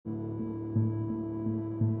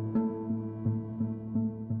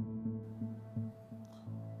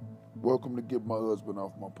Welcome to Get My Husband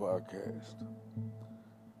Off My Podcast.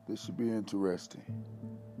 This should be interesting.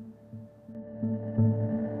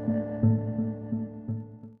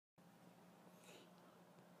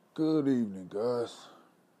 Good evening, guys.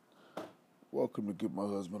 Welcome to Get My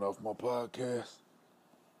Husband Off My Podcast.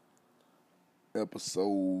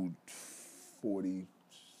 Episode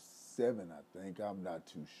 47, I think. I'm not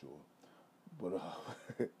too sure. But,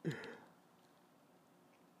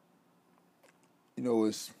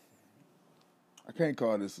 I can't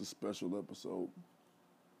call this a special episode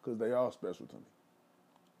because they are special to me.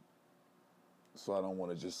 So I don't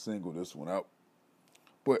want to just single this one out.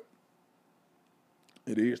 But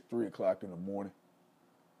it is 3 o'clock in the morning.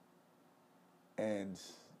 And,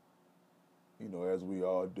 as we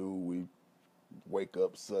all do, we wake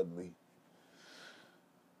up suddenly.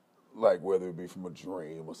 Like whether it be from a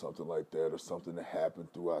dream or something like that, or something that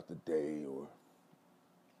happened throughout the day, or,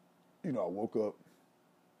 I woke up.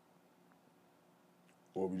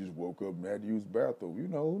 Or we just woke up and had to use the bathroom.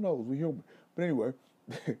 Who knows? We're human. But anyway,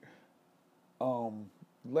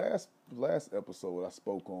 last episode I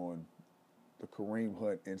spoke on the Kareem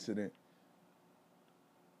Hunt incident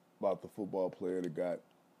about the football player that got,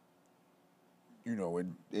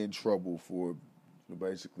 in trouble for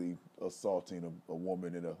basically assaulting a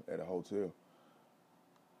woman at a hotel.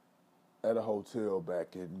 At a hotel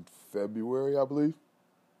back in February, I believe.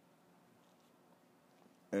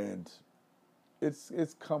 And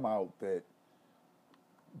it's come out that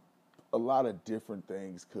a lot of different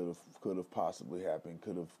things could have possibly happened,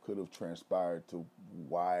 could have transpired to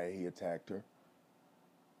why he attacked her.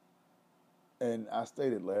 And I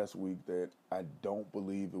stated last week that I don't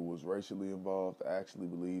believe it was racially involved. I actually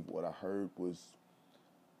believe what I heard was,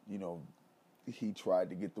 he tried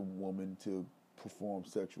to get the woman to perform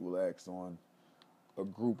sexual acts on a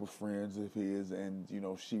group of friends of his, and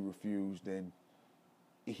she refused, and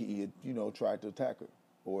he had, tried to attack her,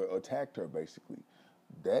 or attacked her, basically.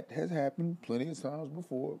 That has happened plenty of times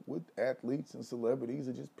before with athletes and celebrities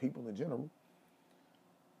and just people in general.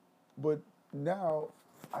 But now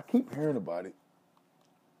I keep hearing about it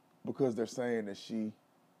because they're saying that she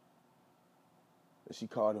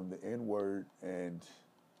called him the N-word, and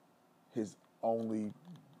his only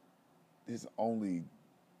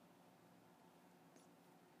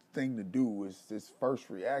thing to do was, his first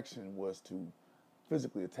reaction was to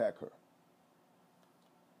physically attack her.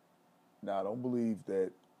 Now, I don't believe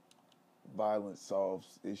that violence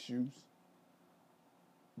solves issues,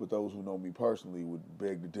 but those who know me personally would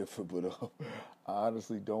beg to differ. But I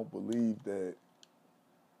honestly don't believe that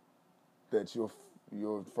your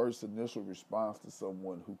first initial response to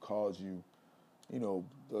someone who calls you,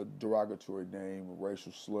 a derogatory name, a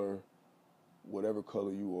racial slur, whatever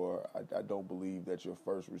color you are, I don't believe that your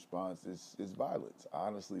first response is violence. I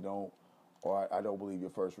honestly don't. Or I don't believe your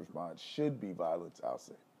first response should be violence, I'll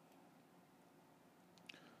say.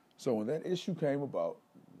 So when that issue came about,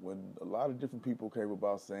 when a lot of different people came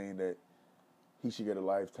about saying that he should get a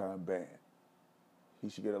lifetime ban,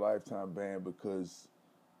 because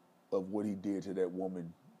of what he did to that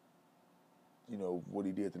woman, what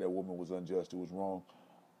he did to that woman was unjust, it was wrong.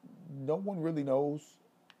 No one really knows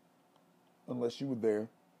unless you were there.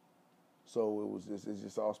 So it's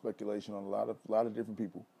just all speculation on a lot of different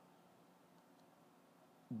people.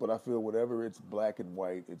 But I feel whatever it's black and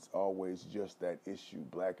white, it's always just that issue,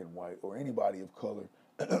 black and white, or anybody of color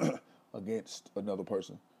against another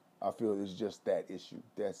person. I feel it's just that issue.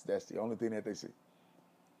 That's the only thing that they see.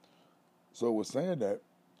 So with saying that,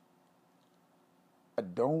 I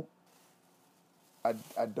don't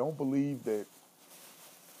believe that.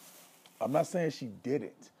 I'm not saying she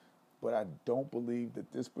didn't, but I don't believe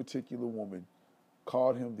that this particular woman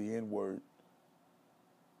called him the N-word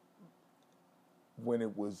when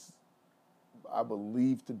it was, I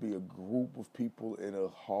believe, to be a group of people in a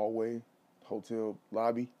hallway, hotel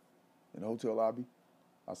lobby. I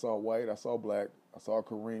saw white, I saw black, I saw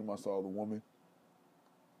Kareem, I saw the woman.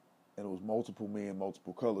 And it was multiple men,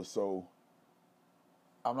 multiple colors. So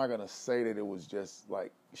I'm not going to say that it was just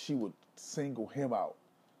like she would single him out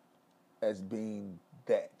as being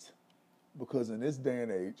that. Because in this day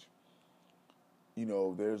and age,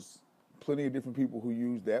 there's plenty of different people who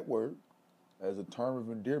use that word as a term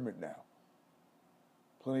of endearment now.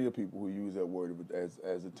 Plenty of people who use that word as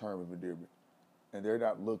a term of endearment. And they're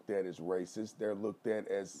not looked at as racist. They're looked at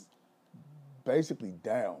as basically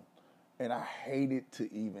down. And I hate it to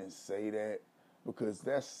even say that because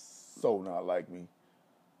that's so not like me.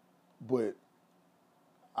 But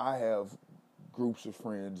I have groups of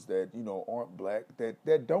friends that, aren't black,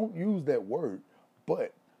 that don't use that word.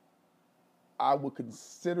 But I would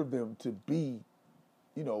consider them to be,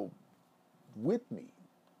 with me.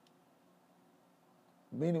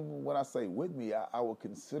 Meaning, when I say with me, I would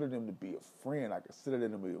consider them to be a friend. I consider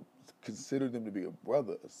them to be a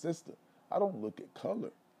brother, a sister. I don't look at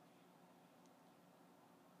color.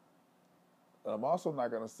 I'm also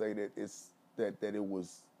not going to say that that it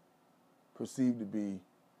was perceived to be,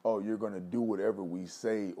 oh, you're going to do whatever we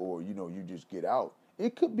say, or you just get out.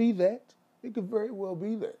 It could be that. It could very well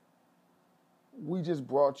be that. We just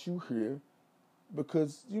brought you here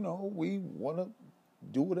because we want to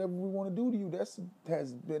do whatever we want to do to you. That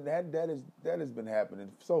has been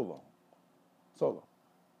happening so long, so long.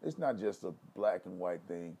 It's not just a black and white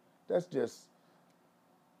thing. There's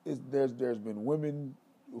been women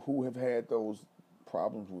who have had those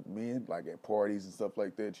problems with men, like at parties and stuff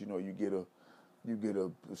like that. You get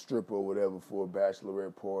a stripper or whatever for a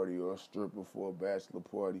bachelorette party, or a stripper for a bachelor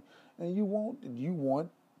party, and you want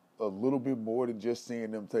a little bit more than just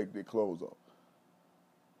seeing them take their clothes off.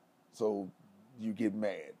 So you get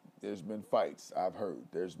mad. There's been fights, I've heard.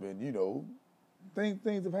 There's been,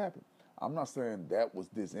 things have happened. I'm not saying that was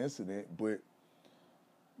this incident, but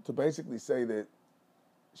to basically say that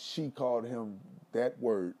she called him that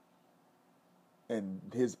word and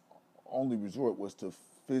his only resort was to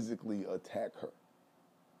physically attack her.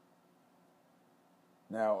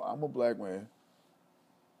 Now, I'm a black man.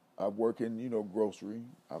 I work in, grocery.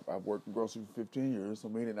 I've worked in grocery for 15 years, so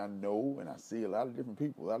meaning I know and I see a lot of different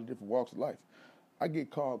people, a lot of different walks of life. I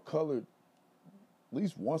get called colored at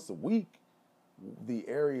least once a week. The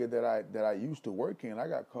area that I used to work in, I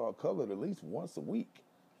got called colored at least once a week.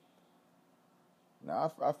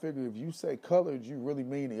 Now, I figure if you say colored, you really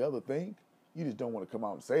mean the other thing. You just don't want to come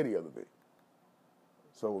out and say the other thing.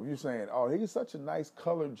 So if you're saying, oh, he's such a nice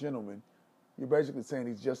colored gentleman, you're basically saying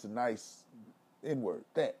he's just a nice N-word,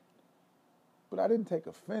 that. But I didn't take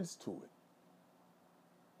offense to it.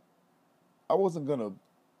 I wasn't going to,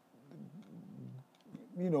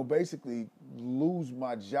 basically lose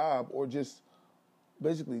my job or just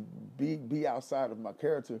basically be outside of my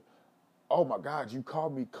character. Oh my God, you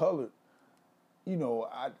called me colored.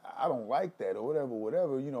 I don't like that, or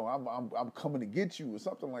whatever. I'm coming to get you or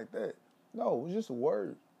something like that. No, it was just a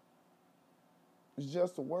word. It's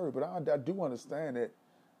just a word. But I do understand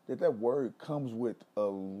that word comes with a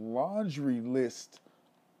laundry list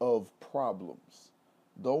of problems.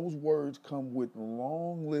 Those words come with a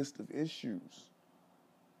long list of issues.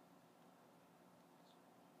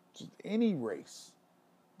 Just any race.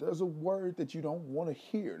 There's a word that you don't want to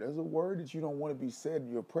hear. There's a word that you don't want to be said in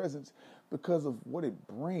your presence because of what it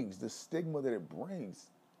brings, the stigma that it brings.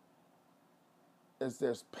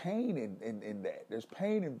 There's pain in that. There's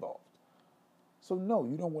pain involved. So no,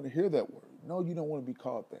 you don't want to hear that word. No, you don't want to be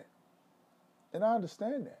called that. And I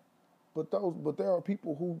understand that. But there are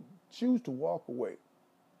people who choose to walk away.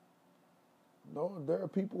 No, there are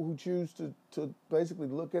people who choose to basically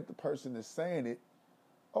look at the person that's saying it.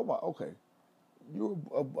 Oh my, okay. You're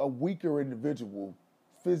a weaker individual,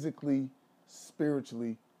 physically,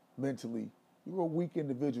 spiritually, mentally. You're a weak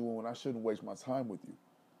individual, and I shouldn't waste my time with you.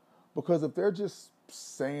 Because if they're just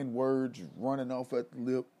saying words, running off at the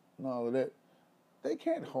lip, and all of that, they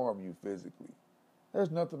can't harm you physically.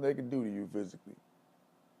 There's nothing they can do to you physically.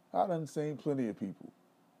 I done seen plenty of people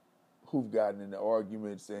who've gotten into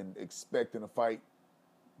arguments and expecting a fight,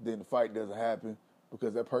 then the fight doesn't happen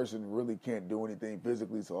because that person really can't do anything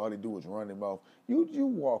physically, so all they do is run their mouth. You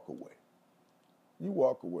walk away. You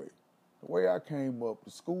walk away. The way I came up,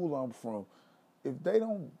 the school I'm from, if they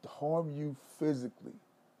don't harm you physically,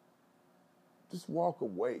 just walk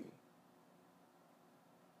away.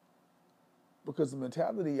 Because the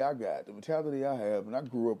mentality I got, the mentality I have, and I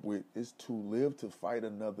grew up with, is to live to fight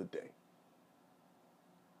another day.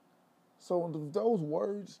 So those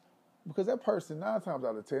words, because that person, 9 times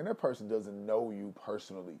out of 10, that person doesn't know you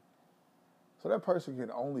personally. So that person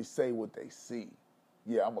can only say what they see.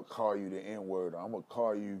 Yeah, I'm going to call you the N-word, or I'm going to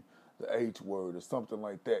call you the H-word, or something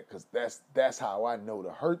like that, because that's how I know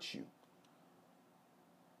to hurt you.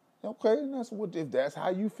 Okay, and if that's how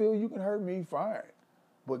you feel, you can hurt me, fine.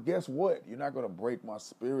 But guess what? You're not going to break my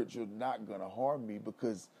spirit. You're not going to harm me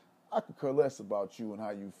because I could care less about you and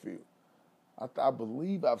how you feel. I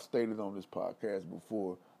believe I've stated on this podcast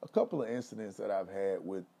before a couple of incidents that I've had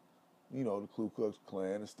with, the Ku Klux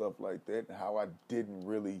Klan and stuff like that, and how I didn't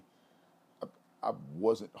really, I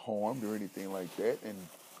wasn't harmed or anything like that, and,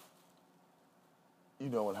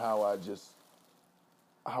 and how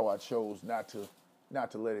I chose not to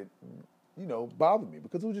let it, bother me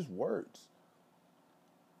because it was just words.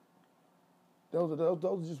 Those are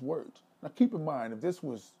just words. Now keep in mind, if this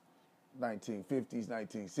was 1950s,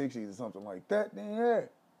 1960s, or something like that, then yeah,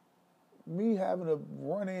 me having a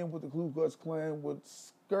run-in with the Ku Klux Klan would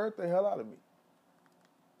skirt the hell out of me.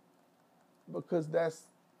 because that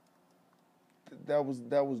was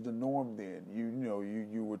the norm then.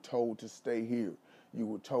 You were told to stay here. You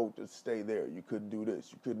were told to stay there. You couldn't do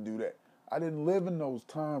this. You couldn't do that. I didn't live in those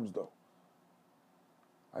times though.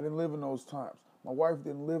 I didn't live in those times. My wife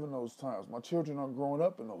didn't live in those times. My children aren't growing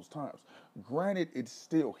up in those times. Granted, it's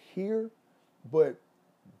still here, but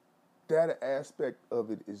that aspect of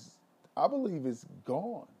it is, I believe, is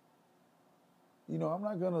gone. I'm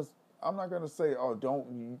not gonna say, oh,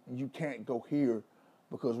 you can't go here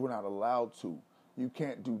because we're not allowed to. You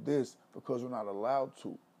can't do this because we're not allowed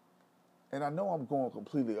to. And I know I'm going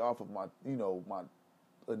completely off of my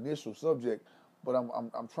initial subject, but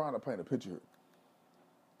I'm trying to paint a picture here.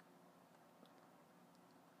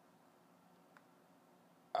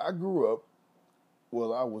 I grew up,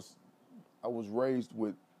 well, I was raised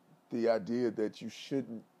with the idea that you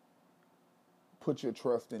shouldn't put your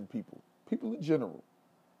trust in people in general,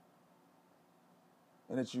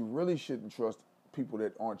 and that you really shouldn't trust people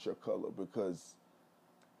that aren't your color because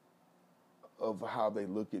of how they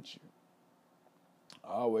look at you.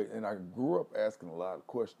 And I grew up asking a lot of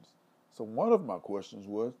questions. So one of my questions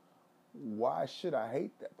was, why should I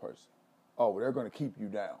hate that person? Oh, well, they're going to keep you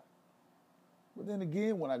down. But then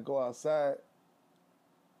again, when I go outside,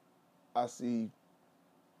 I see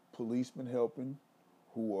policemen helping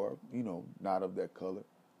who are, not of that color.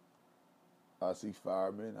 I see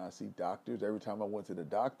firemen, I see doctors. Every time I went to the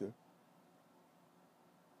doctor,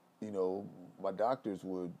 my doctors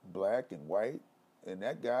were black and white. And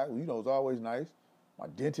that guy, was always nice. My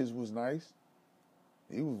dentist was nice.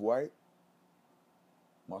 He was white.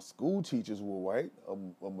 My school teachers were white.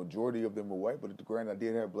 A majority of them were white, but granted, I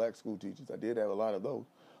did have black school teachers. I did have a lot of those.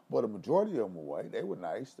 But a majority of them were white. They were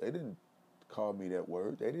nice. They didn't call me that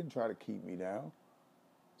word. They didn't try to keep me down.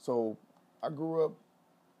 So I grew up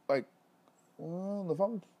like, well, if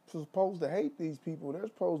I'm supposed to hate these people, they're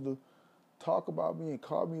supposed to talk about me and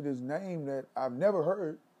call me this name that I've never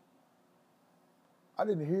heard. I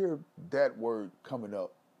didn't hear that word coming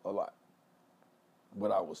up a lot.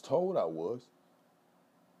 But I was told I was.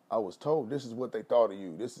 I was told this is what they thought of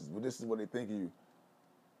you. This is what they think of you.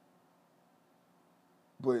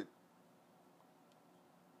 But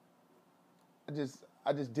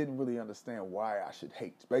I just didn't really understand why I should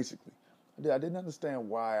hate, basically. I didn't understand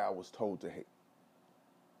why I was told to hate.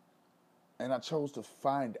 And I chose to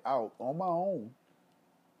find out on my own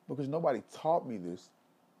because nobody taught me this.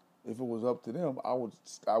 If it was up to them, I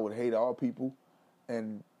would hate all people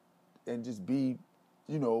and just be,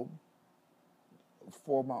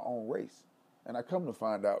 for my own race. And I come to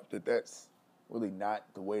find out that that's really not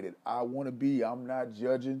the way that I want to be. I'm not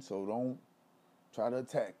judging, so don't try to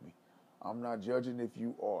attack me. I'm not judging if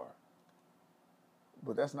you are.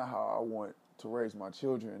 But that's not how I want to raise my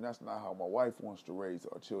children, and that's not how my wife wants to raise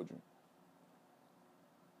our children.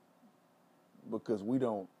 Because we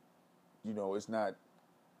don't, it's not,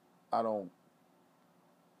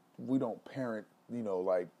 we don't parent,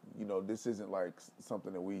 this isn't like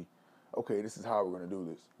something that okay, this is how we're going to do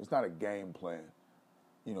this. It's not a game plan.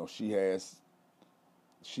 She has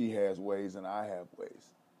ways and I have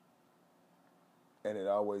ways. And it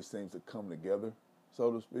always seems to come together,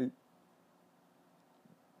 so to speak.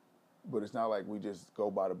 But it's not like we just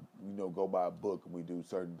go by a book and we do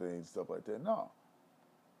certain things, stuff like that. No.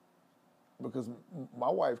 Because my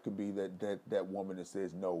wife could be that woman that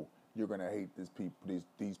says, no, you're going to hate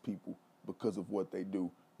these people because of what they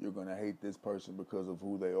do. You're going to hate this person because of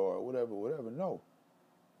who they are, or whatever.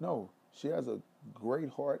 No. She has a great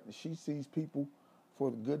heart, and she sees people for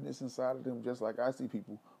the goodness inside of them, just like I see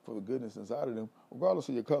people for the goodness inside of them, regardless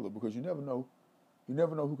of your color, because you never know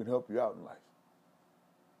who can help you out in life.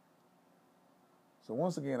 So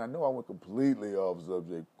once again, I know I went completely off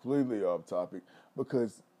subject, completely off topic,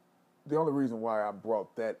 because the only reason why I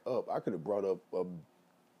brought that up, I could have brought up a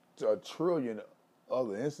trillion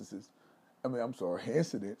other incidents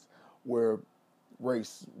where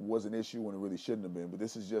race was an issue when it really shouldn't have been. But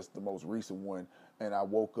this is just the most recent one, and I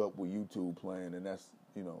woke up with YouTube playing, and that's,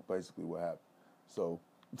 basically what happened. So,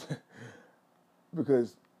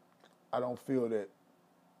 because I don't feel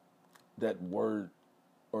that word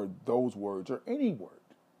or those words or any word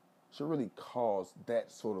should really cause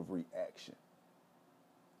that sort of reaction.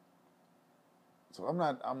 So I'm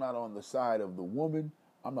not on the side of the woman.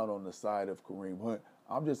 I'm not on the side of Kareem Hunt.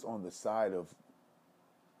 I'm just on the side of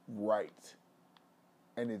right.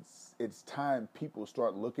 And it's time people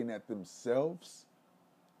start looking at themselves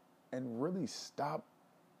and really it's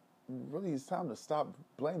time to stop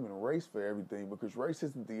blaming race for everything, because race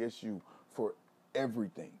isn't the issue for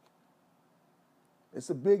everything. It's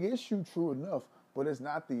a big issue, true enough, but it's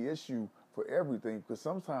not the issue for everything, because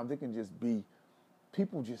sometimes it can just be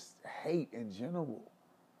people just hate in general.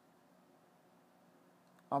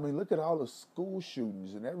 I mean, look at all the school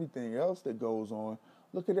shootings and everything else that goes on.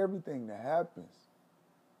 Look at everything that happens.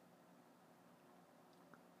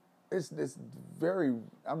 It's very,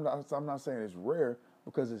 I'm not saying it's rare,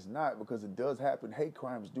 because it's not, because it does happen. Hate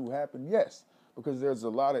crimes do happen, yes, because there's a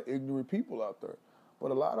lot of ignorant people out there.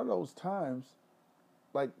 But a lot of those times,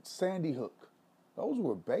 like Sandy Hook, those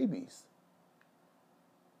were babies.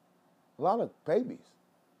 A lot of babies.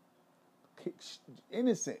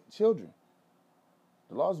 Innocent children.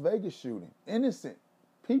 The Las Vegas shooting, innocent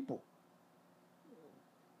people.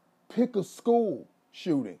 Pick a school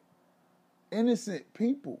shooting, innocent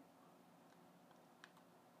people.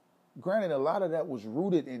 Granted, a lot of that was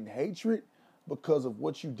rooted in hatred because of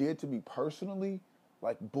what you did to me personally,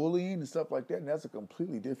 like bullying and stuff like that, and that's a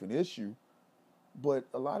completely different issue. But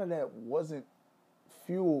a lot of that wasn't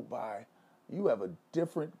fueled by, you have a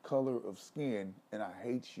different color of skin and I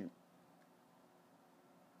hate you.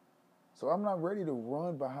 So I'm not ready to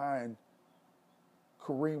run behind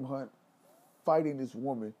Kareem Hunt fighting this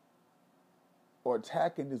woman or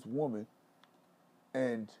attacking this woman,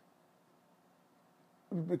 and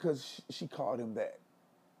because she called him that.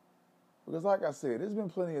 Because like I said, there's been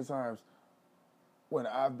plenty of times when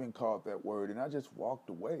I've been called that word and I just walked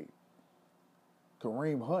away.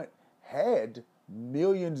 Kareem Hunt had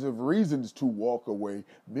millions of reasons to walk away,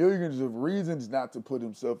 millions of reasons not to put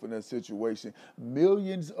himself in that situation,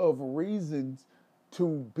 millions of reasons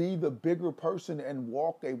to be the bigger person and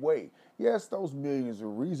walk away. Yes, those millions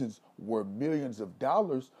of reasons were millions of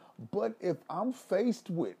dollars, but if I'm faced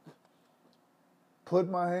with put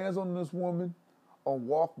my hands on this woman or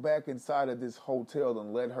walk back inside of this hotel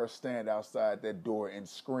and let her stand outside that door and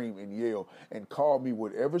scream and yell and call me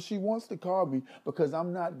whatever she wants to call me, because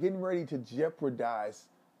I'm not getting ready to jeopardize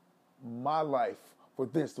my life for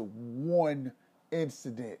this one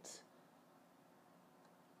incident.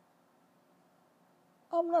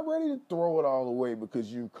 I'm not ready to throw it all away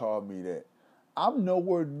because you called me that. I'm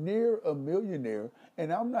nowhere near a millionaire,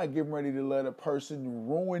 and I'm not getting ready to let a person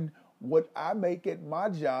ruin what I make at my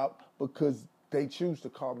job because they choose to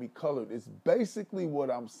call me colored. It's basically what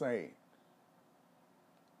I'm saying.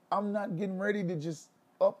 I'm not getting ready to just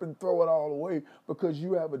up and throw it all away because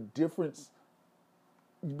you have a difference,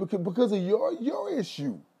 because of your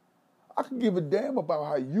issue. I can give a damn about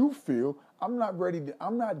how you feel. I'm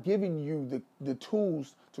not giving you the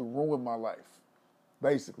tools to ruin my life.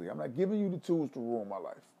 Basically, I'm not giving you the tools to ruin my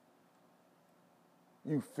life.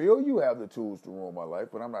 You feel you have the tools to ruin my life,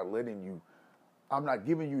 but I'm not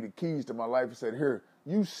giving you the keys to my life and said, here,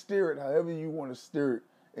 you steer it however you want to steer it.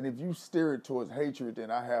 And if you steer it towards hatred, then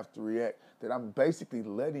I have to react. That I'm basically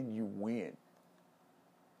letting you win.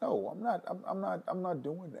 No, I'm not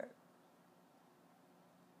doing that.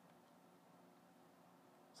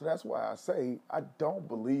 So that's why I say I don't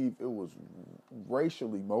believe it was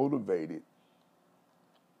racially motivated.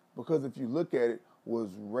 Because if you look at it, was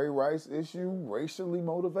Ray Rice's issue racially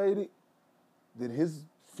motivated? Did his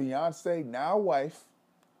fiance, now wife,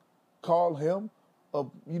 call him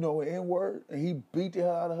an N-word, and he beat the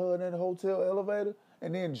hell out of her in that hotel elevator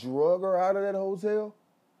and then drug her out of that hotel?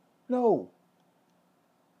 No.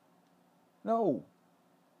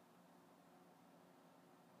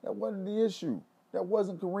 That wasn't the issue. That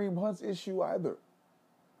wasn't Kareem Hunt's issue either.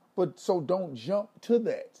 But so don't jump to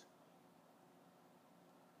that.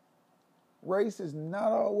 Race is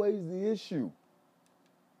not always the issue.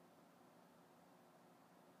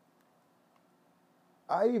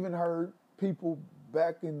 I even heard people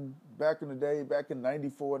back in the day, back in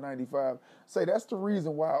 94, 95, say that's the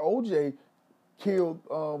reason why OJ killed,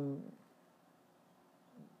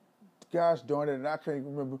 gosh darn it, and I can't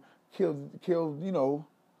remember, killed,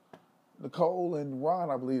 Nicole and Ron,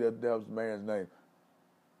 I believe that was the man's name.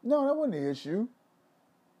 No, that wasn't the issue.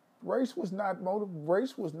 Race was not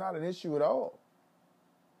an issue at all.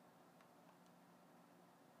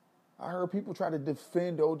 I heard people try to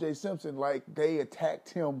defend O.J. Simpson like they attacked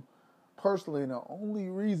him personally, and the only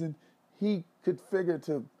reason he could figure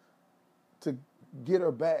to get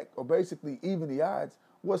her back, or basically even the odds,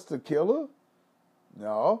 was to kill her?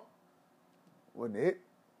 No, wasn't it?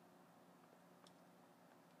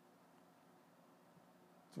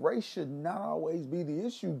 Race should not always be the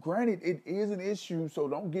issue. Granted, it is an issue, so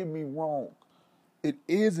don't get me wrong. It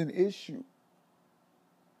is an issue.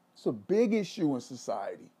 It's a big issue in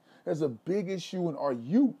society. There's a big issue in our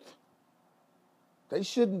youth. That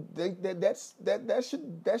should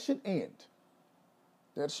end.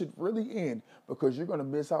 That should really end, because you're going to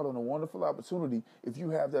miss out on a wonderful opportunity if you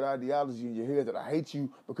have that ideology in your head that I hate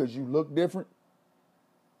you because you look different.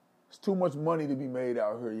 There's too much money to be made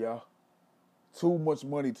out here, y'all. Too much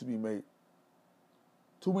money to be made.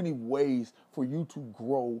 Too many ways for you to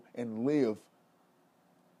grow and live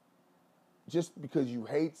just because you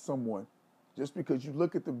hate someone, just because you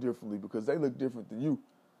look at them differently, because they look different than you.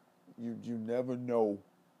 You never know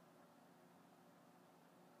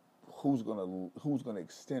who's gonna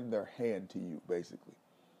extend their hand to you, basically.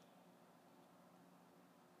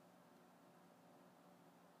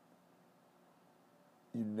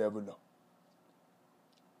 You never know.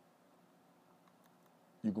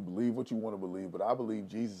 You can believe what you want to believe, but I believe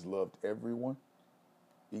Jesus loved everyone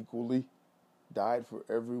equally, died for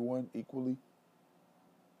everyone equally.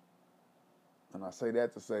 And I say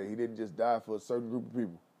that to say he didn't just die for a certain group of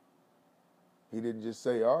people. He didn't just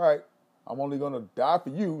say, all right, I'm only going to die for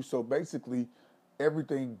you, so basically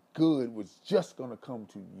everything good was just going to come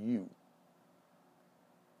to you.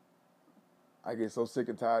 I get so sick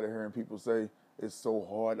and tired of hearing people say, it's so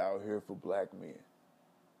hard out here for black men.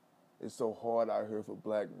 It's so hard out here for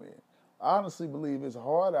black men. I honestly believe it's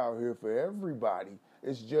hard out here for everybody.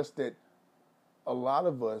 It's just that a lot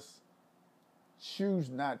of us choose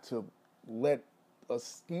not to let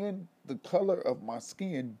the color of my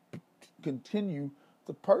skin continue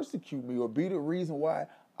to persecute me or be the reason why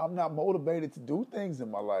I'm not motivated to do things in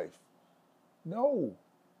my life. No.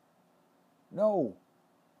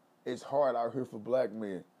 It's hard out here for black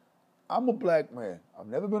men. I'm a black man. I've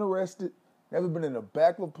never been arrested, never been in the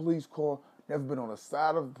back of a police car, never been on the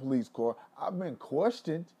side of a police car. I've been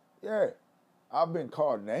questioned, yeah. I've been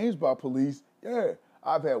called names by police, yeah.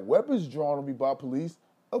 I've had weapons drawn on me by police,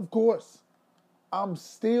 of course. I'm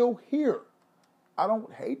still here. I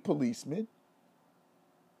don't hate policemen.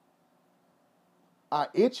 I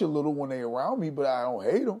itch a little when they're around me, but I don't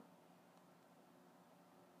hate them.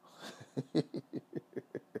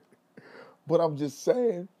 But I'm just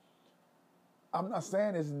saying, I'm not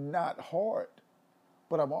saying it's not hard,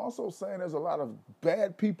 but I'm also saying there's a lot of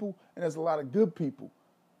bad people and there's a lot of good people,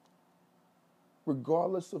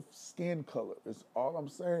 regardless of skin color. Is all I'm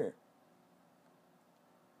saying.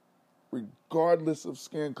 Regardless of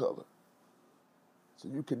skin color. So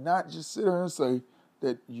you cannot just sit here and say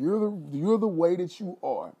that you're the way that you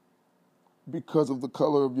are because of the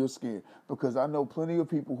color of your skin. Because I know plenty of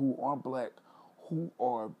people who aren't black who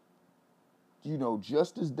are,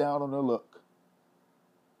 just as down on their luck.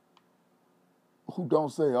 Who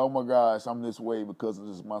don't say, oh my gosh, I'm this way because of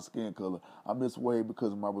this my skin color. I'm this way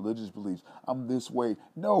because of my religious beliefs. I'm this way.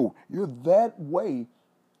 No, you're that way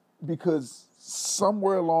because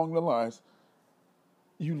somewhere along the lines,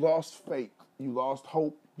 you lost faith, you lost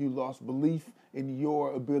hope, you lost belief in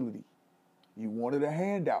your ability. You wanted a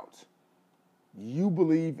handout. You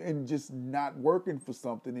believe in just not working for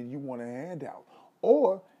something and you want a handout.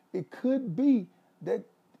 Or it could be that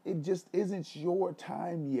it just isn't your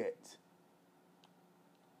time yet.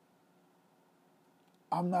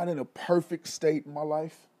 I'm not in a perfect state in my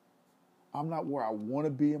life. I'm not where I want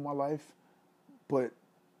to be in my life, but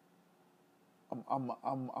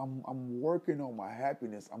I'm working on my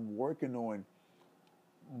happiness. I'm working on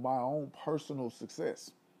my own personal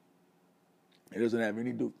success. It doesn't have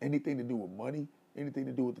anything to do with money, anything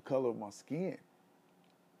to do with the color of my skin.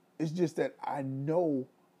 It's just that I know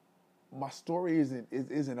my story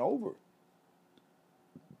isn't over.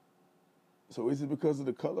 So is it because of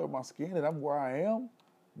the color of my skin that I'm where I am?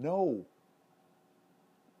 No,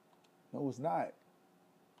 it's not.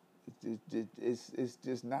 It's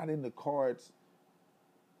just not in the cards.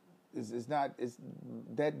 It's not. It's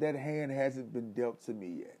that hand hasn't been dealt to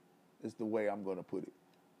me yet. It's the way I'm gonna put it.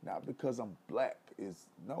 Not because I'm black.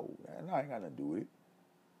 No, I ain't got nothing to do with it.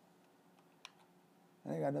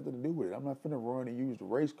 I ain't got nothing to do with it. I'm not finna run and use the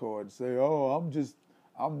race card and say, oh,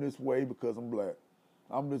 I'm this way because I'm black.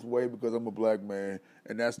 I'm this way because I'm a black man,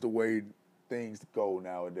 and that's the way things go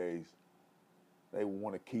nowadays. They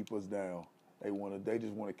want to keep us down. They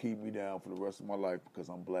just want to keep me down for the rest of my life because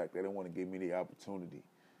I'm black. They don't want to give me the opportunity.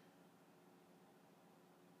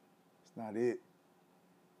 It's not it.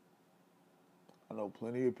 I know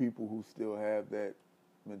plenty of people who still have that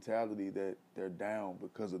mentality that they're down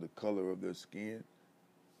because of the color of their skin.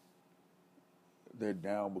 They're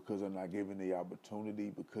down because they're not given the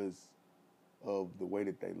opportunity because of the way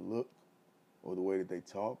that they look or the way that they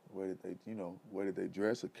talk, the way that they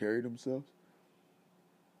dress or carry themselves.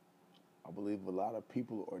 I believe a lot of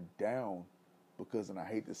people are down because, and I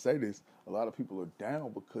hate to say this, a lot of people are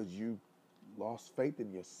down because you lost faith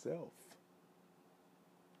in yourself.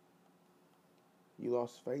 You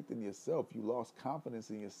lost faith in yourself. You lost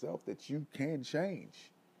confidence in yourself that you can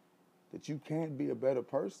change, that you can be a better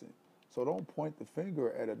person. So don't point the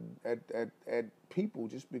finger at people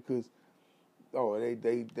just because oh,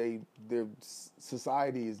 their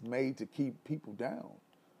society is made to keep people down.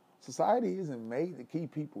 Society isn't made to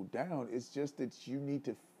keep people down. It's just that you need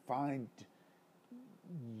to find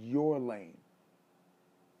your lane,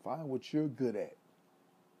 find what you're good at,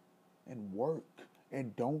 and work,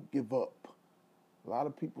 and don't give up. A lot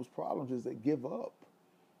of people's problems is they give up.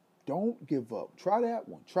 Don't give up. Try that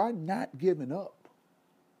one. Try not giving up.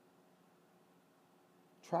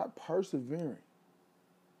 Try persevering.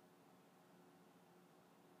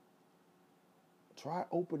 Try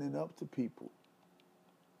opening up to people.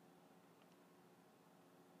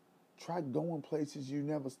 Try going places you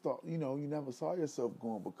never thought, you never saw yourself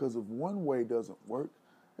going. Because if one way doesn't work,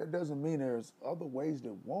 that doesn't mean there's other ways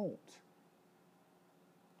that won't.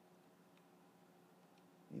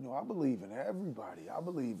 I believe in everybody. I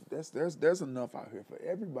believe there's enough out here for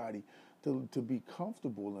everybody to be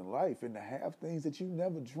comfortable in life and to have things that you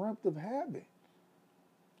never dreamt of having.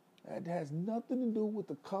 That has nothing to do with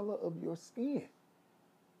the color of your skin.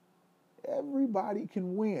 Everybody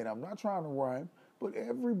can win. I'm not trying to rhyme, but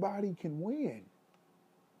everybody can win.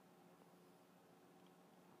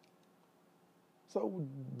 So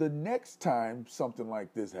the next time something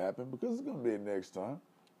like this happens, because it's going to be a next time,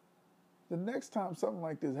 the next time something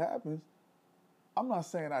like this happens, I'm not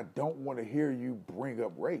saying I don't want to hear you bring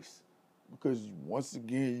up race, because once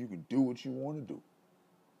again, you can do what you want to do.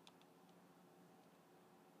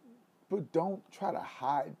 But don't try to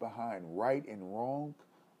hide behind right and wrong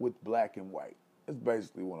with black and white. That's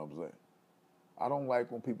basically what I'm saying. I don't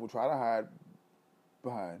like when people try to hide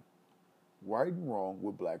behind right and wrong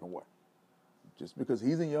with black and white. Just because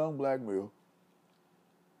he's a young black male,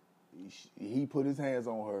 he put his hands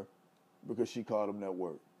on her because she called him that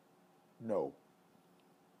word. No.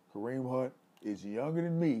 Kareem Hunt is younger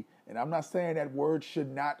than me, and I'm not saying that word should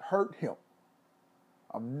not hurt him.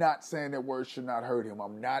 I'm not saying that word should not hurt him.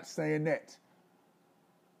 I'm not saying that.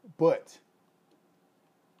 But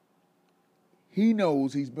he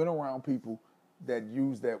knows he's been around people that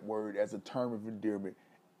use that word as a term of endearment.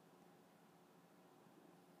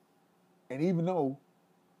 And even though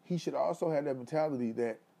he should also have that mentality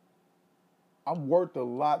that I'm worth a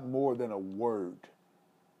lot more than a word.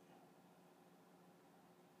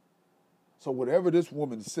 So whatever this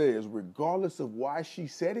woman says, regardless of why she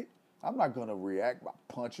said it, I'm not going to react by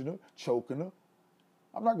punching her, choking her.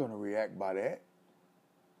 I'm not going to react by that.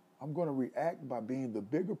 I'm going to react by being the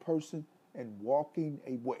bigger person and walking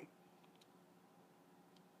away.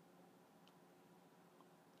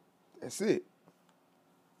 That's it.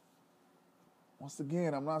 Once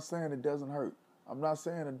again, I'm not saying it doesn't hurt. I'm not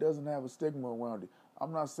saying it doesn't have a stigma around it.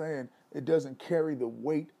 I'm not saying it doesn't carry the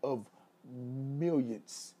weight of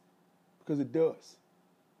millions, because it does.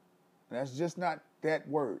 And that's just not that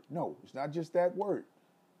word. No, it's not just that word.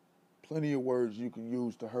 Plenty of words you can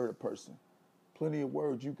use to hurt a person. Plenty of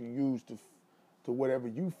words you can use to whatever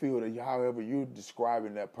you feel, that however you're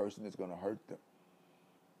describing that person is going to hurt them.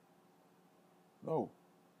 No.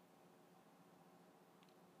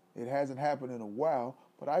 It hasn't happened in a while,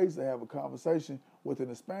 but I used to have a conversation with an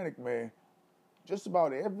Hispanic man just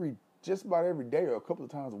about every day or a couple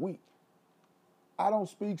of times a week. I don't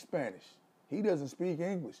speak Spanish. He doesn't speak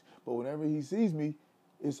English. But whenever he sees me,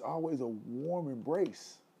 it's always a warm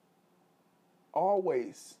embrace.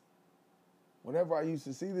 Always. Whenever I used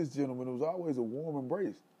to see this gentleman, it was always a warm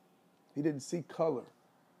embrace. He didn't see color.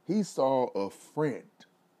 He saw a friend.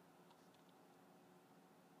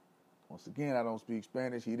 Once again, I don't speak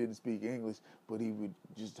Spanish. He didn't speak English, but he would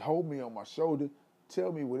just hold me on my shoulder,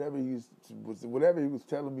 tell me whatever he was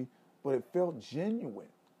telling me, but it felt genuine.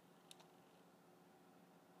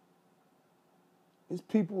 It's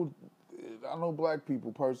people, I know black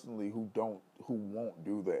people personally who won't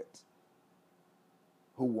do that,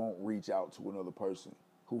 who won't reach out to another person,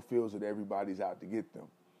 who feels that everybody's out to get them.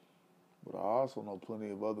 But I also know plenty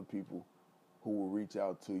of other people who will reach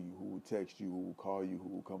out to you, who will text you, who will call you, who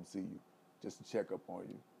will come see you, just to check up on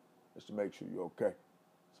you, just to make sure you're okay.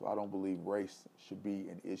 So I don't believe race should be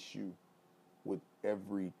an issue with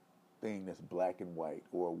everything that's black and white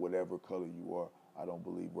or whatever color you are. I don't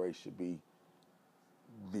believe race should be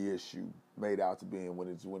the issue made out to be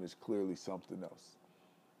when it's clearly something else.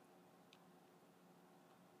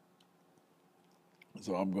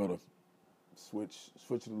 So I'm gonna switch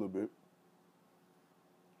it a little bit,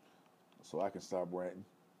 so I can stop ranting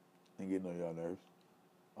and getting on y'all nerves.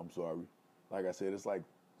 I'm sorry. Like I said, it's like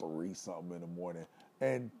 3-something in the morning.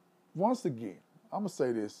 And once again, I'm gonna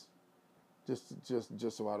say this,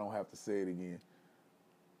 just so I don't have to say it again.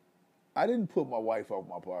 I didn't put my wife off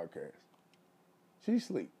my podcast. She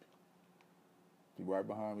sleep. She right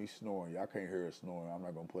behind me snoring. Y'all can't hear her snoring. I'm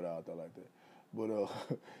not gonna put it out there like that. But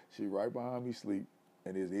she right behind me sleep,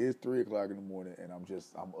 and it is 3 o'clock in the morning, and I'm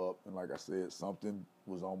up, and like I said, something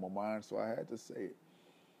was on my mind, so I had to say it.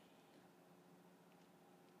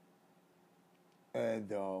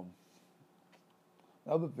 And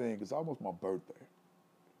another thing, it's almost my birthday,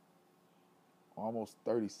 almost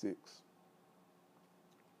 36.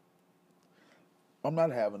 I'm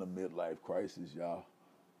not having a midlife crisis, y'all.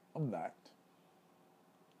 I'm not.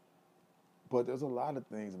 But there's a lot of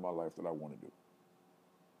things in my life that I want to do.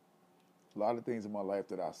 A lot of things in my life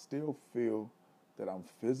that I still feel that I'm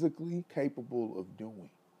physically capable of doing.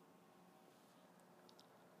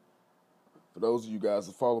 For those of you guys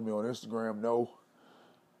that follow me on Instagram, know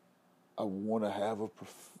I want to have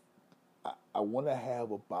I want to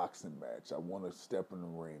have a boxing match. I want to step in the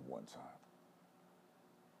ring one time.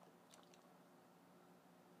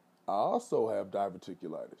 I also have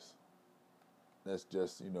diverticulitis. That's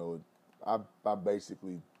just, I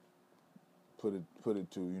basically put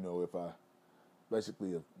it to, if I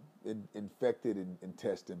basically infected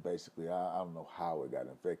intestine, basically. I don't know how it got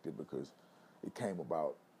infected because it came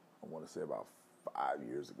about, I want to say about 5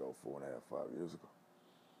 years ago, 4.5, 5 years ago.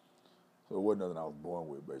 So it wasn't nothing I was born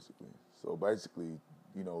with, basically. So basically,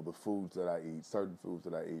 the foods that I eat, certain foods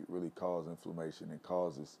that I eat really cause inflammation and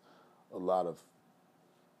causes a lot of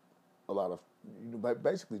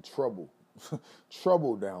basically trouble,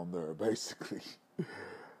 trouble down there, basically.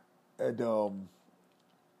 And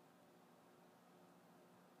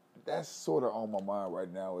that's sort of on my mind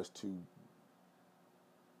right now as to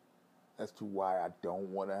why I don't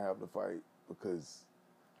want to have the fight, because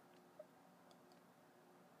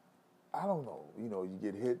I don't know, you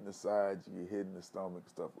get hit in the sides, you get hit in the stomach,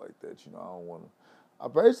 stuff like that. I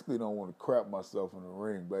basically don't want to crap myself in the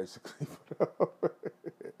ring, basically.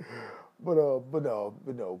 But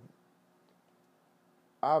no.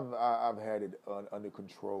 I've had it under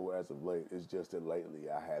control as of late. It's just that lately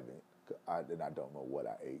I haven't, and I don't know what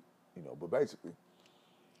I ate, But basically,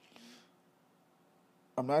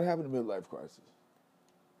 I'm not having a midlife crisis,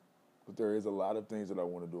 but there is a lot of things that I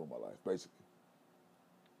want to do in my life. Basically,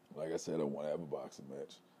 like I said, I want to have a boxing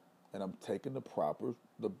match, and I'm taking the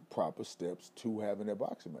proper steps to having that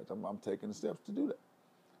boxing match. I'm taking the steps to do that.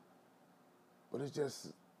 But it's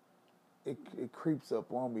just it creeps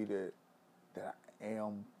up on me that I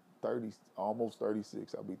am 30, almost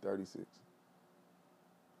 36. I'll be 36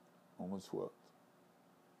 on the 12th.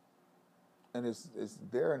 And it's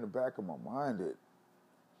there in the back of my mind that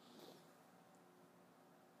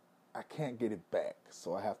I can't get it back,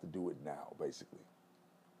 so I have to do it now, basically.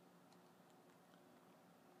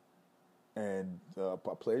 And I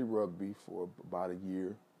played rugby for about a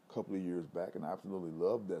couple of years back, and I absolutely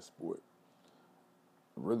loved that sport.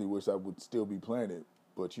 I really wish I would still be playing it,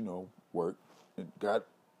 but work and got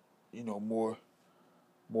more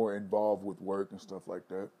involved with work and stuff like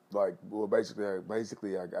that. Like, well,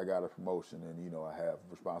 basically I got a promotion, and I have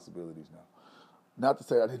responsibilities now. Not to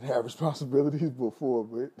say I didn't have responsibilities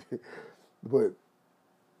before, but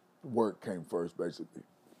work came first, basically.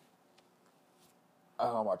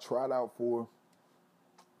 I tried out for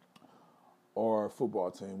our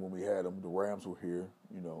football team when we had them. The Rams were here.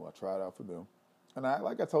 I tried out for them. And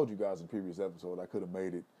like I told you guys in the previous episode, I could have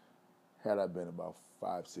made it had I been about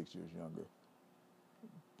 5, 6 years younger.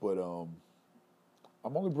 But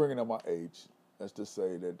I'm only bringing up my age. That's to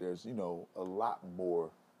say that there's, a lot more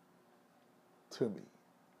to me.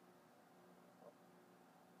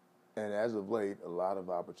 And as of late, a lot of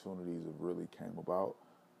opportunities have really came about.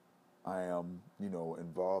 I am,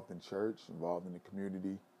 involved in church, involved in the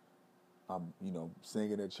community. I'm,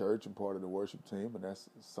 singing at church and part of the worship team, and that's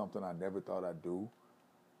something I never thought I'd do.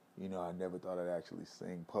 I never thought I'd actually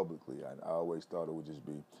sing publicly. I always thought it would just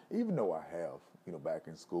be, even though I have, back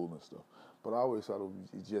in school and stuff, but I always thought it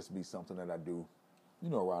would just be something that I do,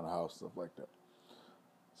 around the house, stuff like that.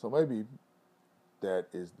 So maybe that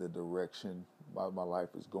is the direction my life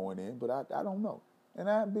is going in, but I don't know. And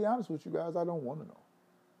I'll be honest with you guys, I don't want to know.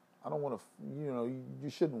 I don't want to, you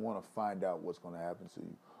shouldn't want to find out what's going to happen to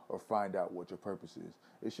you or find out what your purpose is.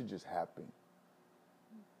 It should just happen.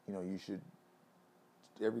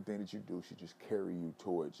 Everything that you do should just carry you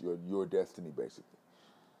towards your destiny, basically.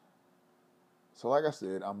 So like I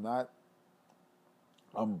said, I'm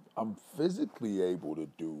physically able to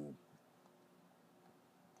do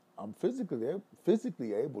a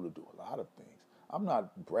lot of things. I'm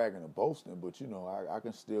not bragging or boasting, but I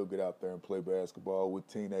can still get out there and play basketball with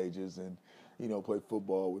teenagers and play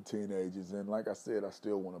football with teenagers. And like I said, I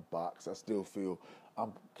still want to box. I still feel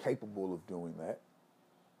I'm capable of doing that.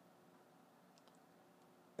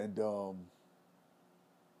 And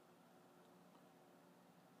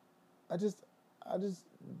I just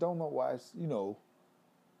don't know why it's,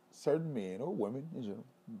 certain men or women in general,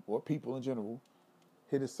 or people in general,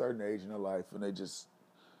 hit a certain age in their life and they just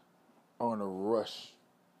are in a rush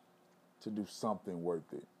to do something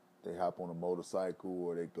worth it. They hop on a motorcycle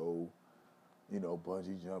or they go,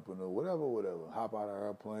 bungee jumping or whatever. Hop out of an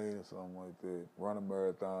airplane or something like that. Run a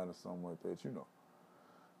marathon or something like that.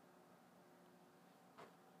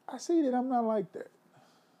 I see that I'm not like that.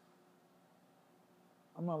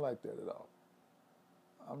 I'm not like that at all.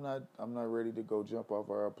 I'm not ready to go jump off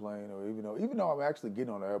an airplane, or even though I'm actually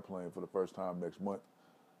getting on an airplane for the first time next month,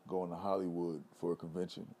 going to Hollywood for a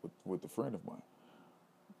convention with a friend of mine.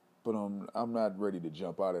 But I'm not ready to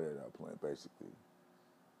jump out of that airplane, basically.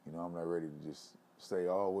 I'm not ready to just say,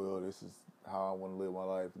 oh, well, this is how I want to live my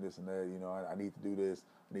life and this and that. I need to do this,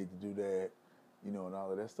 I need to do that, and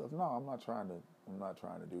all of that stuff. No, I'm not trying to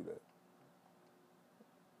do that.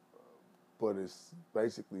 But it's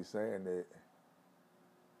basically saying that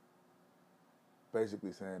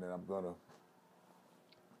I'm gonna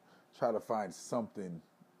try to find something.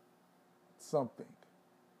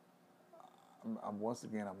 I'm once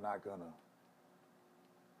again, I'm not gonna.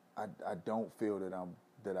 I don't feel that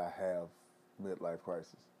I have midlife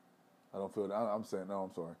crisis. I don't feel that. I'm saying no.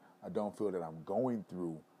 I'm sorry. I don't feel that I'm going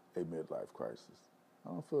through a midlife crisis. I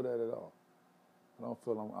don't feel that at all. I don't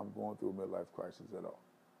feel I'm going through a midlife crisis at all.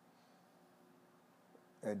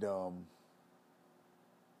 And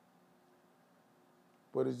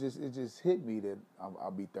but it just hit me that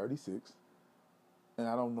I'll be 36, and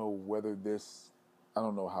I don't know I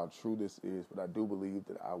don't know how true this is, but I do believe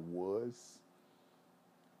that I was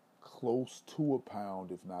close to a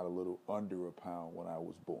pound, if not a little under a pound, when I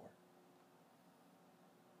was born.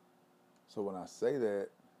 So when I say that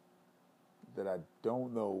I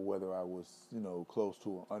don't know whether I was, close to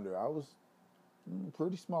or under, I was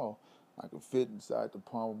pretty small. I can fit inside the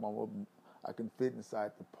palm of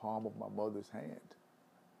my mother's hand.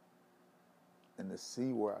 And to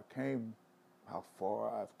see where I came, how far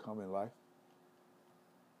I've come in life.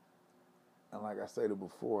 And like I stated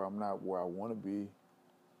before, I'm not where I want to be,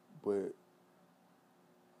 but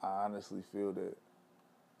I honestly feel that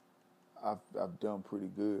I've done pretty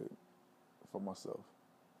good for myself.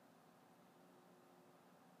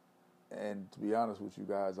 And to be honest with you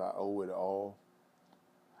guys, I owe it all.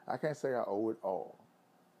 I can't say I owe it all,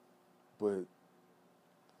 but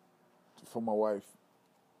for my wife,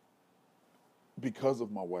 because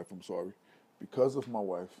of my wife,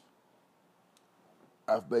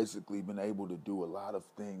 I've basically been able to do a lot of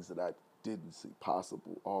things that I didn't see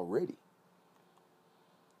possible already.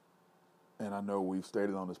 And I know we've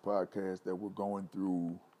stated on this podcast that we're going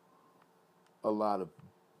through a lot of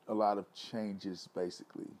changes,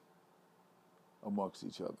 basically, amongst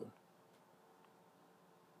each other.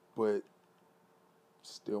 But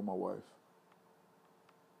still my wife.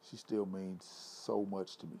 She still means so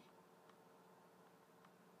much to me.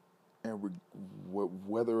 And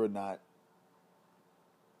whether or not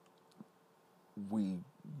we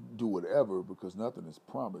do whatever, because nothing is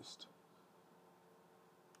promised,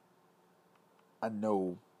 I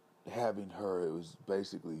know having her, it was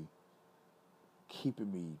basically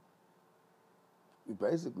keeping me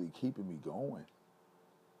going.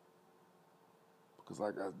 Because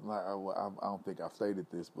I don't think I've stated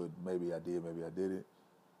this, but maybe I did, maybe I didn't.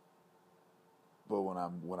 But when I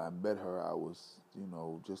met her, I was,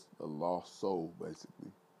 just a lost soul,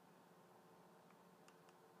 basically.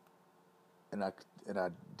 And I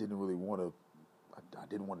didn't really want to. I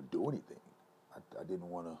didn't want to do anything. I didn't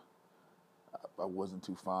want to. I wasn't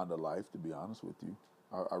too fond of life, to be honest with you.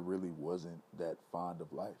 I really wasn't that fond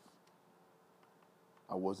of life.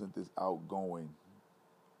 I wasn't this outgoing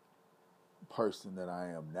person that I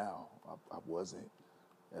am now. I wasn't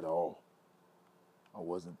at all. I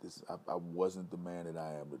wasn't the man that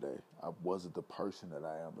I am today. I wasn't the person that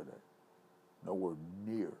I am today. Nowhere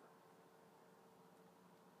near.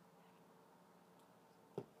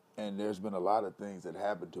 And there's been a lot of things that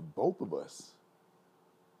happened to both of us,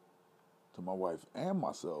 to my wife and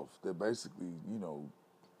myself, that basically,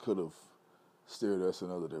 could have steered us in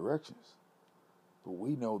other directions. But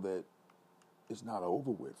we know that it's not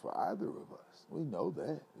over with for either of us. We know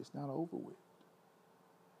that. It's not over with.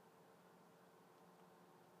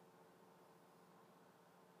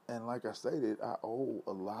 And like I stated, I owe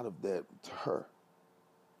a lot of that to her.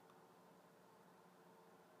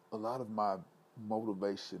 A lot of my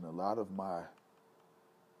motivation, a lot of my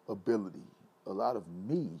ability, a lot of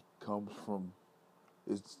me comes from,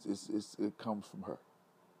 it comes from her.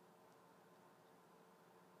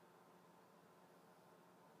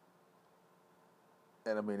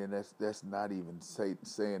 And I mean, and that's not even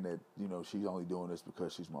saying that, she's only doing this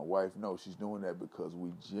because she's my wife. No, she's doing that because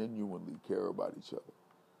we genuinely care about each other.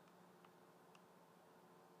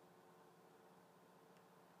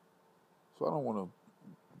 So I don't want to.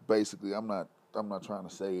 Basically, I'm not trying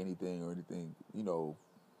to say anything or anything.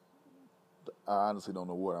 I honestly don't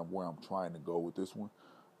know where I'm trying to go with this one,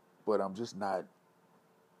 but I'm just not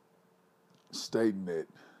stating that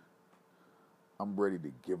I'm ready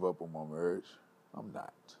to give up on my marriage. I'm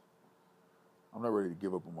not. I'm not ready to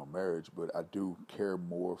give up on my marriage, but I do care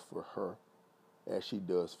more for her as she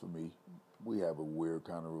does for me. We have a weird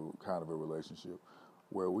kind of a relationship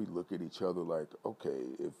where we look at each other like, okay,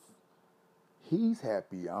 if he's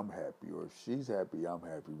happy, I'm happy, or if she's happy, I'm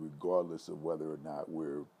happy, regardless of whether or not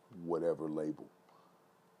we're whatever label.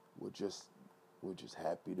 We're just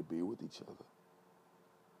happy to be with each other.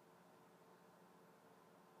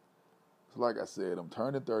 So like I said, I'm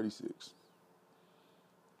turning 36.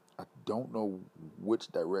 I don't know which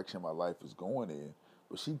direction my life is going in,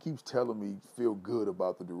 but she keeps telling me, feel good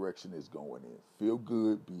about the direction it's going in. Feel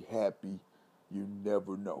good, be happy. You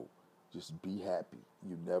never know. Just be happy.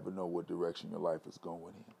 You never know what direction your life is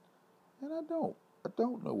going in. And I don't. I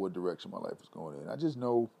don't know what direction my life is going in. I just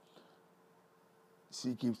know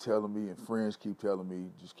she keeps telling me and friends keep telling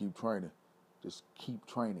me, just keep training. Just keep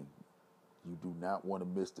training. You do not want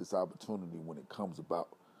to miss this opportunity when it comes about.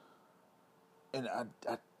 And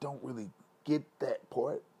I don't really get that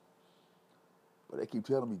part. But they keep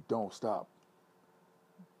telling me, don't stop.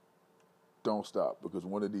 Don't stop. Because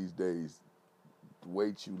one of these days, the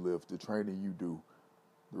weights you lift, the training you do,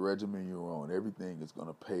 the regimen you're on, everything is going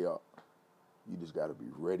to pay up. You just got to be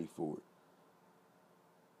ready for it.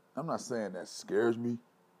 I'm not saying that scares me,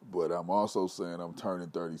 but I'm also saying I'm turning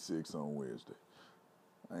 36 on Wednesday.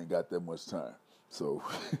 I ain't got that much time. So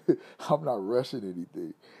I'm not rushing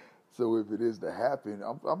anything. So if it is to happen,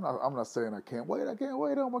 I'm not saying I can't wait. I can't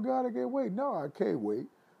wait. Oh my God, I can't wait. No, I can't wait.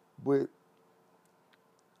 But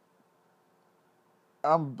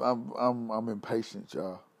I'm impatient,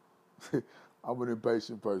 y'all. I'm an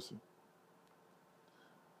impatient person.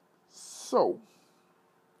 So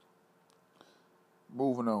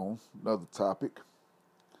moving on, another topic.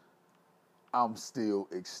 I'm still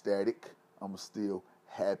ecstatic. I'm still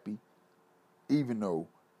happy, even though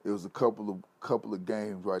it was a couple of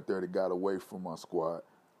games right there that got away from my squad.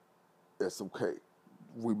 That's okay.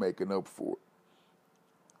 We making up for it.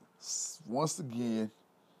 Once again,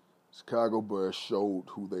 Chicago Bears showed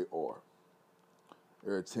who they are.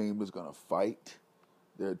 They're a team that's going to fight.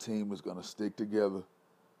 They're a team that's going to stick together.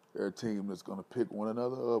 They're a team that's going to pick one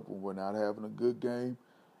another up when we're not having a good game.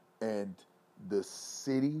 And the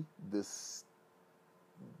city, the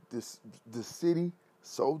city,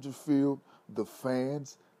 Soldier Field, the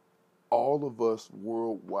fans, all of us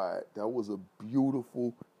worldwide, that was a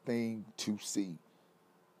beautiful thing to see.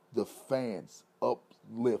 The fans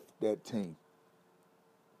uplift that team.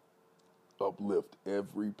 Uplift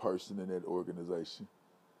every person in that organization.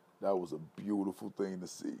 That was a beautiful thing to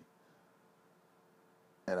see.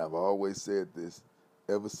 And I've always said this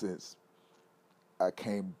ever since I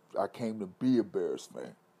came to be a Bears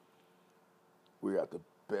fan. We got the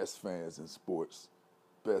best fans in sports,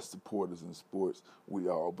 best supporters in sports. We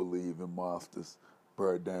all believe in monsters,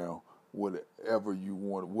 bear down, whatever you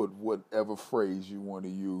want, whatever phrase you want to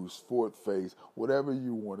use, fourth phase, whatever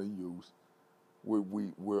you want to use.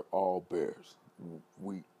 We're all Bears.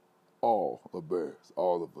 We all are Bears,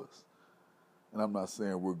 all of us. And I'm not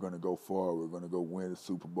saying we're going to go far, we're going to go win a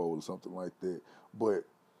Super Bowl or something like that, but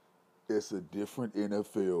it's a different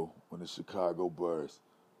NFL when the Chicago Bears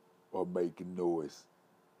are making noise.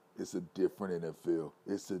 It's a different NFL.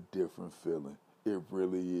 It's a different feeling. It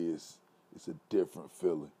really is. It's a different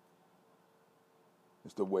feeling.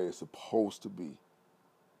 It's the way it's supposed to be.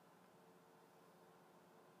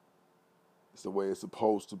 It's the way it's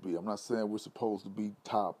supposed to be. I'm not saying we're supposed to be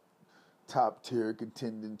top tier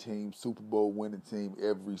contending team, Super Bowl winning team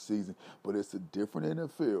every season, but it's a different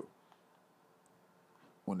NFL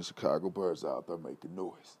when the Chicago Bears are out there making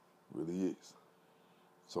noise. It really is.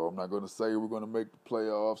 So I'm not going to say we're going to make the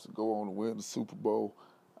playoffs and go on to win the Super Bowl.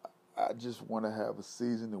 I just want to have a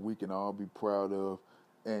season that we can all be proud of,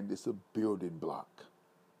 and it's a building block.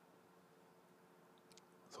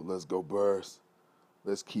 So let's go Bears.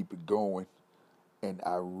 Let's keep it going. And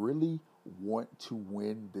I really want to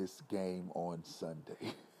win this game on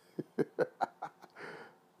Sunday.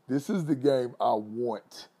 This is the game I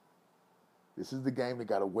want. This is the game that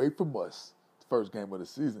got away from us, the first game of the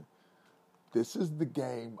season. This is the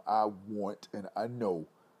game I want, and I know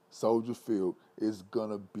Soldier Field is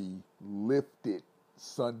going to be lifted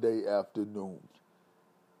Sunday afternoon.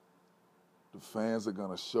 The fans are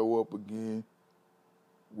going to show up again.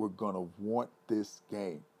 We're going to want this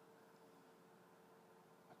game.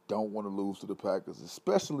 I don't want to lose to the Packers,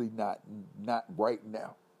 especially not right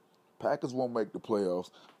now. Packers won't make the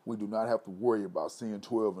playoffs. We do not have to worry about seeing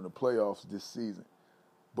 12 in the playoffs this season.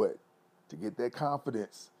 But to get that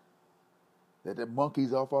confidence that the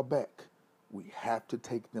monkey's off our back, we have to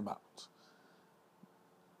take them out.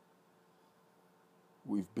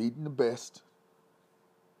 We've beaten the best.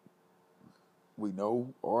 We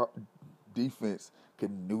know our defense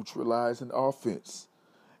can neutralize an offense.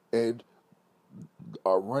 And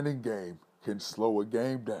our running game can slow a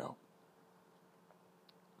game down.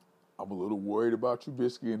 I'm a little worried about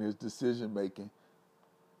Trubisky and his decision making.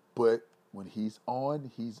 But when he's on,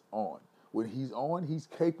 he's on. When he's on, he's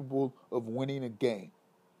capable of winning a game.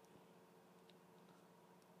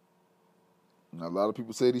 Now, a lot of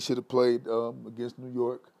people said he should have played against New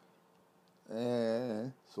York.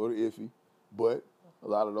 Sort of iffy. But a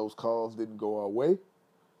lot of those calls didn't go our way.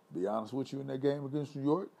 Be honest with you, in that game against New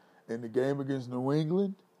York, in the game against New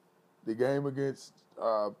England, the game against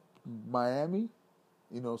Miami,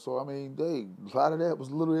 so I mean, a lot of that was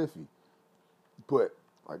a little iffy. But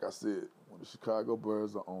like I said, when the Chicago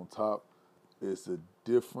Bears are on top, it's a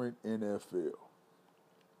different NFL.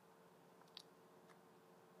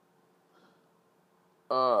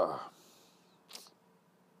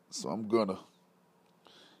 So I'm gonna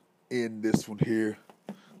end this one here.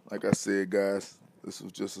 Like I said, guys, this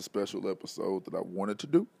was just a special episode that I wanted to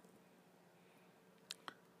do.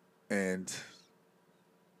 And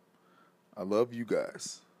I love you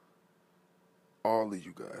guys. All of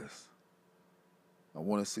you guys. I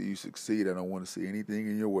want to see you succeed. I don't want to see anything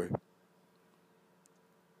in your way.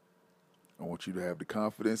 I want you to have the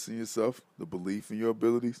confidence in yourself, the belief in your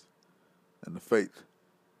abilities, and the faith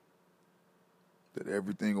that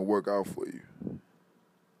everything will work out for you.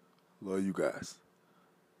 Love you guys.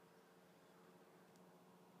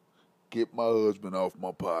 Get my husband off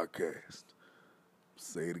my podcast.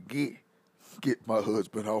 Say it again. Get my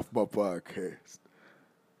husband off my podcast.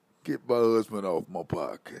 Get my husband off my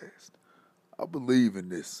podcast. I believe in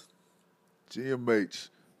this.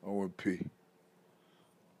 GMHOMP.